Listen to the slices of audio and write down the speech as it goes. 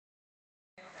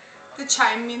The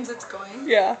chime means it's going?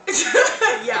 Yeah.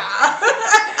 Yeah.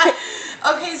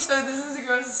 Okay, so this is the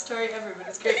grossest story ever, but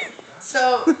it's great.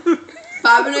 So,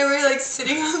 Bob and I were like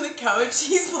sitting on the couch.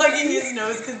 He's plugging his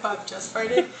nose because Bob just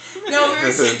farted. No, we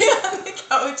were sitting on the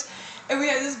couch and we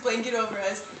had this blanket over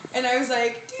us. And I was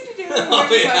like, doo-doo-doo, and we're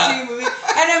just watching a movie.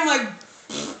 And I'm like,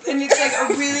 and it's like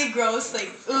a really gross,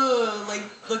 like, ugh, like,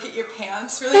 look at your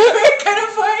pants, really kind of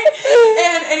fart.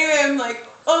 And anyway, I'm like,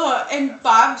 oh, and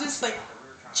Bob just like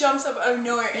jumps up out of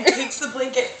nowhere and takes the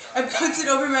blanket and puts it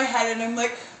over my head, and I'm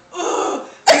like, ugh.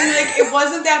 And like, it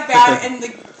wasn't that bad, and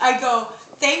like, I go,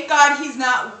 thank God he's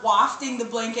not wafting the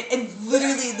blanket, and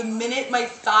literally the minute my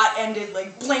thought ended,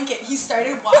 like, blanket, he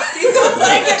started wafting the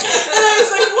blanket, and I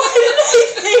was like, why did I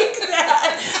think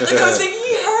that? Like, I was like,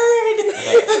 he heard.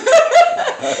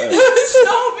 It was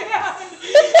so bad.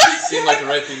 It seemed like the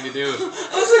right thing to do.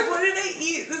 I was like, what did I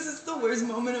eat? This is the worst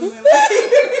moment of my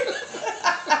life.